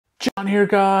John here,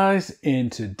 guys,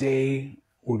 and today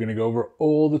we're going to go over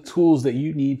all the tools that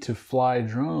you need to fly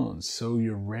drones so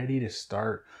you're ready to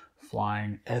start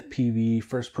flying FPV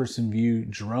first-person view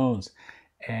drones.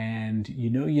 And you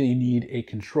need a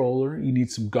controller, you need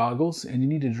some goggles, and you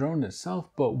need a drone itself,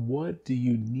 but what do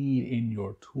you need in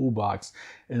your toolbox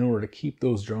in order to keep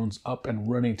those drones up and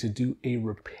running, to do a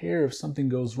repair if something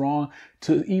goes wrong,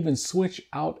 to even switch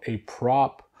out a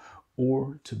prop,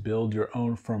 or to build your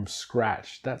own from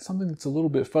scratch? That's something that's a little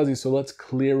bit fuzzy, so let's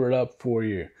clear it up for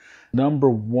you. Number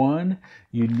one,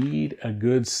 you need a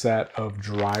good set of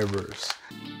drivers.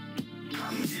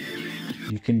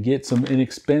 You can get some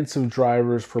inexpensive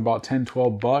drivers for about 10,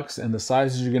 12 bucks, and the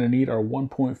sizes you're gonna need are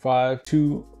 1.5,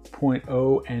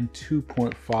 2.0, and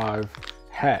 2.5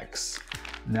 hex.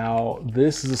 Now,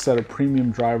 this is a set of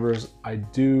premium drivers. I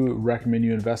do recommend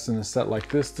you invest in a set like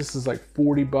this. This is like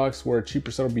 40 bucks, where a cheaper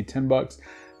set will be 10 bucks.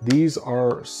 These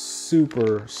are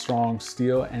super strong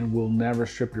steel and will never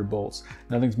strip your bolts.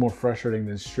 Nothing's more frustrating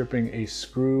than stripping a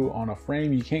screw on a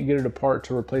frame. You can't get it apart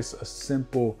to replace a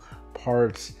simple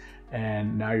part,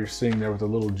 and now you're sitting there with a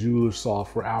little jeweler saw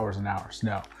for hours and hours.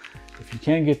 No, if you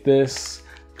can't get this,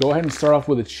 go ahead and start off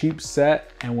with a cheap set,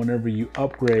 and whenever you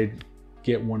upgrade,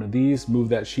 get one of these. Move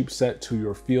that cheap set to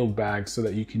your field bag so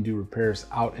that you can do repairs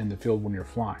out in the field when you're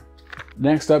flying.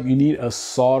 Next up, you need a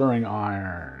soldering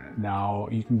iron. Now,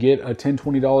 you can get a $10,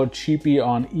 $20 cheapie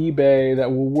on eBay that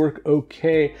will work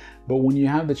okay, but when you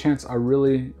have the chance, I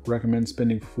really recommend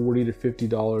spending $40 to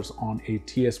 $50 on a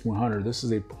TS100. This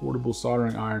is a portable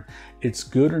soldering iron. It's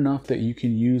good enough that you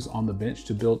can use on the bench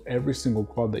to build every single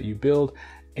quad that you build,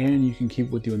 and you can keep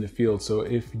with you in the field. So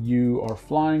if you are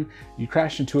flying, you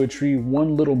crash into a tree,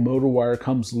 one little motor wire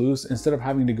comes loose, instead of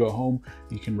having to go home,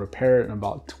 you can repair it in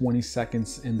about 20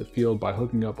 seconds in the field by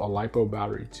hooking up a LiPo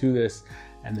battery to this,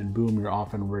 and then boom, you're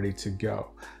off and ready to go.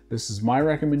 This is my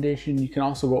recommendation. You can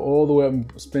also go all the way up and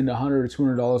spend $100 or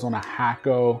 $200 on a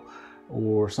Hacko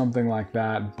or something like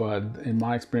that, but in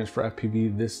my experience for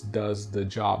FPV, this does the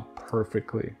job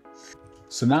perfectly.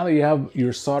 So now that you have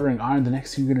your soldering iron, the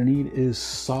next thing you're gonna need is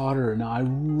solder. Now, I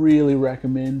really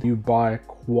recommend you buy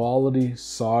quality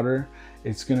solder.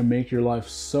 It's gonna make your life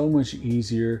so much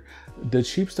easier. The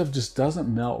cheap stuff just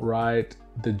doesn't melt right.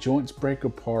 The joints break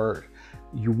apart.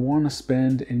 You wanna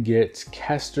spend and get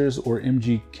Kester's or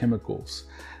MG Chemicals,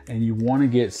 and you wanna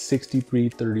get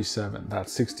 6337. That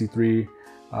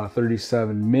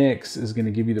 6337 mix is gonna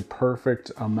give you the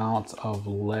perfect amount of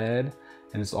lead,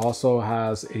 and it also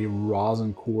has a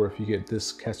rosin core if you get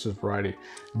this Kester's variety.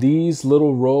 These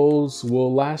little rolls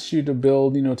will last you to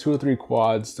build, 2 or 3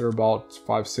 quads. They're about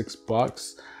 $5, $6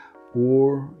 bucks,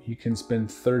 or you can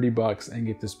spend 30 bucks and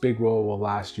get this big roll. It will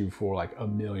last you for like a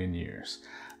million years.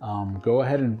 Go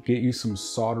ahead and get you some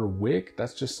solder wick.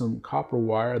 That's just some copper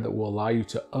wire that will allow you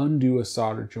to undo a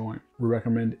solder joint. We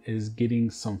recommend is getting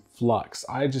some flux.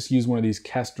 I just use one of these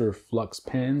Kester flux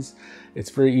pens. It's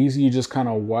very easy. You just kind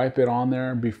of wipe it on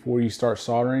there before you start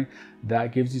soldering.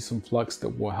 That gives you some flux that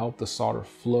will help the solder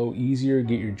flow easier,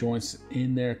 get your joints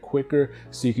in there quicker,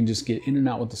 so you can just get in and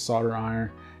out with the solder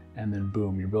iron, and then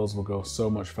boom, your builds will go so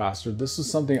much faster. This is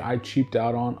something I cheaped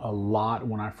out on a lot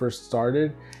when I first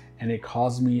started, and it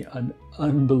caused me an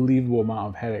unbelievable amount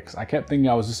of headaches. I kept thinking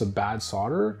I was just a bad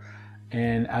solderer,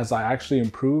 and as I actually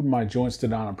improved, my joints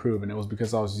did not improve, and it was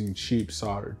because I was using cheap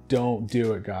solder. Don't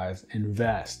do it, guys.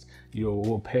 Invest. You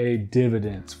will pay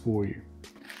dividends for you.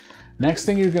 Next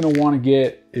thing you're gonna wanna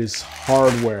get is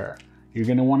hardware. You're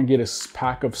gonna wanna get a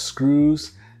pack of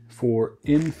screws for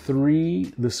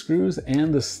M3, the screws,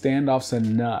 and the standoffs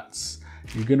and nuts.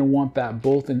 You're gonna want that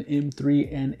both in M3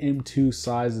 and M2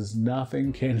 sizes.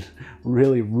 Nothing can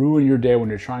really ruin your day when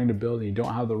you're trying to build and you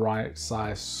don't have the right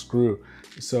size screw.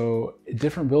 So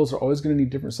different builds are always gonna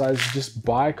need different sizes. Just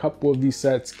buy a couple of these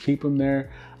sets, keep them there.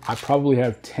 I probably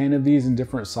have 10 of these in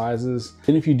different sizes.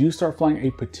 And if you do start flying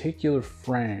a particular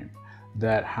frame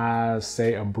that has,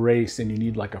 say, a brace, and you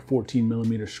need like a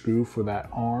 14mm screw for that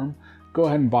arm, go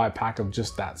ahead and buy a pack of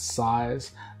just that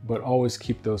size, but always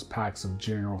keep those packs of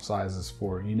general sizes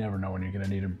for you never know when you're gonna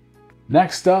need them.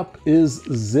 Next up is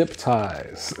zip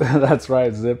ties. That's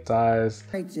right, zip ties.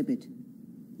 Right, zip it.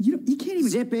 You can't even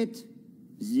zip it.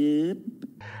 Zip.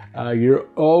 You're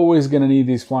always gonna need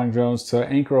these flying drones to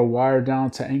anchor a wire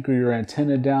down, to anchor your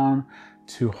antenna down,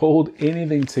 to hold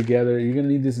anything together. You're gonna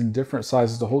need these in different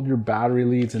sizes to hold your battery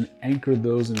leads and anchor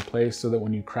those in place so that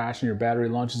when you crash and your battery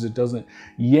launches, it doesn't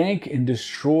yank and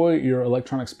destroy your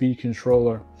electronic speed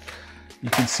controller. You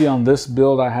can see on this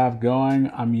build I have going,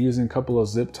 I'm using a couple of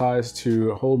zip ties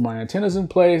to hold my antennas in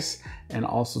place and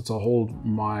also to hold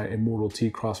my Immortal T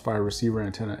Crossfire receiver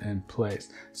antenna in place.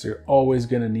 So you're always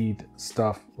gonna need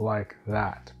stuff like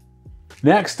that.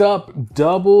 Next up,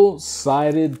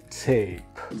 double-sided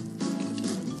tape.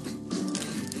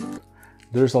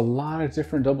 There's a lot of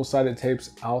different double-sided tapes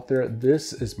out there.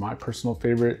 This is my personal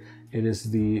favorite. It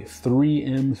is the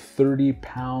 3M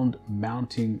 30-pound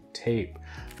mounting tape.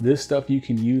 This stuff you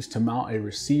can use to mount a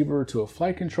receiver to a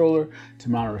flight controller, to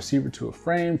mount a receiver to a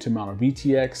frame, to mount a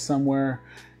VTX somewhere,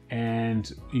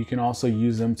 and you can also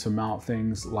use them to mount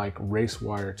things like race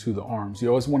wire to the arms. You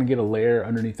always want to get a layer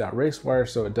underneath that race wire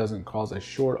so it doesn't cause a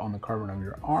short on the carbon of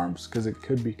your arms because it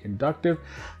could be conductive.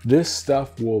 This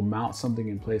stuff will mount something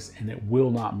in place and it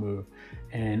will not move.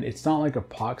 And it's not like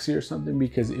epoxy or something,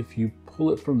 because if you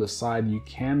pull it from the side, you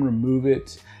can remove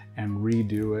it and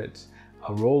redo it.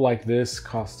 A roll like this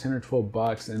costs 10 or 12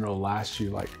 bucks and it'll last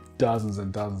you like dozens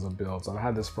and dozens of builds. I've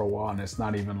had this for a while and it's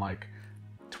not even like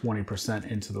 20%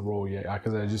 into the roll yet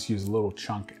because I just use a little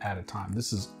chunk at a time.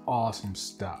 This is awesome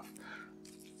stuff.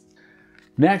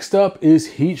 Next up is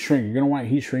heat shrink. You're gonna want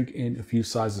heat shrink in a few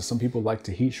sizes. Some people like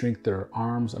to heat shrink their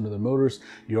arms under the motors.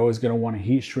 You're always gonna want to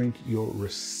heat shrink your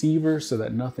receiver so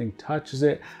that nothing touches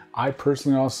it. I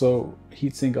personally also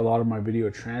heat sink a lot of my video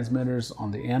transmitters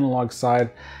on the analog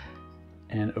side.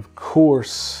 And of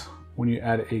course, when you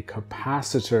add a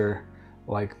capacitor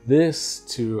like this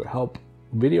to help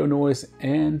video noise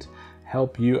and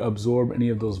help you absorb any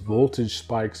of those voltage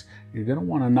spikes, you're gonna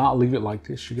wanna not leave it like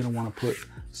this. You're gonna wanna put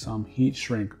some heat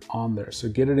shrink on there. So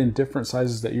get it in different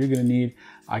sizes that you're gonna need.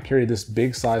 I carry this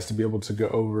big size to be able to go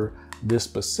over this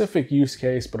specific use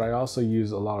case, but I also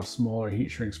use a lot of smaller heat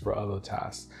shrinks for other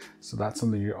tasks. So that's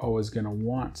something you're always gonna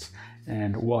want.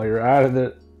 And while you're at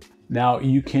it, now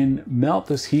you can melt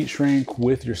this heat shrink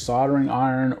with your soldering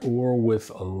iron or with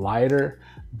a lighter,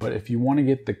 but if you wanna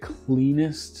get the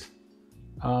cleanest,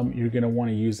 you're gonna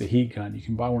wanna use a heat gun. You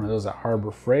can buy one of those at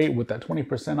Harbor Freight. With that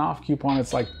 20% off coupon,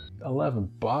 it's like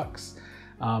 11 bucks.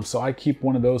 So I keep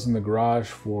one of those in the garage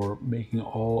for making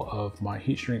all of my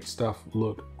heat shrink stuff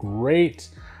look great.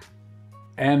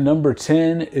 And number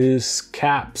 10 is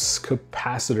caps,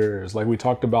 capacitors, like we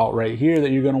talked about right here, that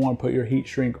you're gonna want to put your heat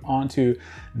shrink onto.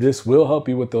 This will help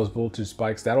you with those voltage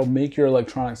spikes. That'll make your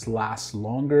electronics last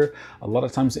longer. A lot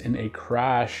of times in a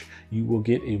crash, you will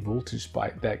get a voltage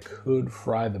spike that could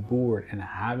fry the board, and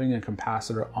having a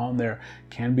capacitor on there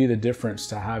can be the difference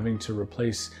to having to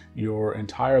replace your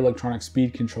entire electronic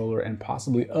speed controller and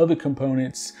possibly other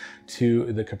components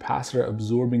to the capacitor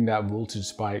absorbing that voltage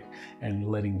spike and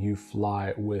letting you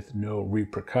fly with no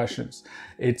repercussions.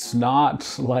 It's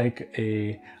not like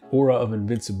a aura of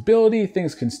invincibility.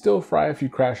 Things can still fry if you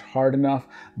crash hard enough,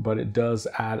 but it does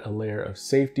add a layer of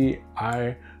safety.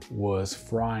 I was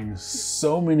frying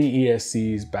so many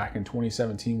ESCs back in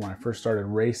 2017 when I first started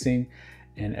racing,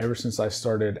 and ever since I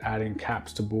started adding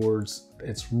caps to boards,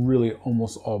 it's really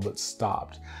almost all but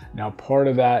stopped. Now, part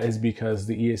of that is because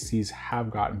the ESCs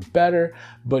have gotten better,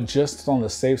 but just on the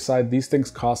safe side, these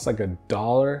things cost like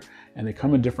 $1 and they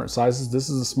come in different sizes. This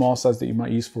is a small size that you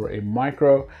might use for a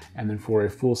micro, and then for a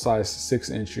full size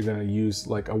 6-inch, you're gonna use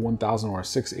like a 1000 or a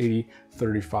 680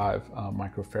 35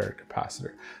 microfarad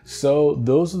capacitor. So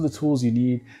those are the tools you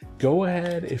need. Go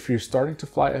ahead, if you're starting to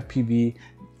fly FPV,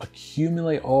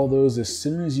 accumulate all those as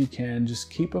soon as you can.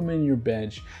 Just keep them in your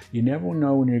bench. You never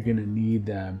know when you're gonna need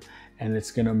them, and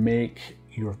it's gonna make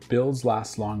your builds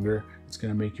last longer. It's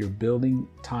gonna make your building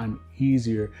time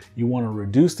easier. You wanna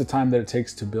reduce the time that it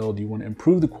takes to build. You wanna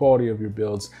improve the quality of your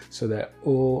builds so that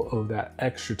all of that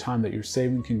extra time that you're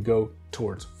saving can go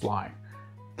towards flying.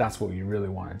 That's what you really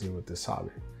wanna do with this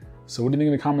hobby. So what do you think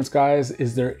in the comments, guys?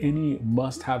 Is there any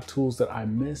must-have tools that I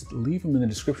missed? Leave them in the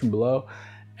description below,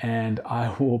 and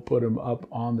I will put them up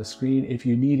on the screen. If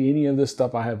you need any of this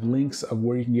stuff, I have links of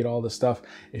where you can get all this stuff.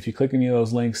 If you click any of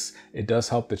those links, it does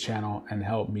help the channel and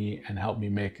help me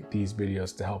make these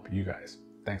videos to help you guys.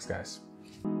 Thanks, guys.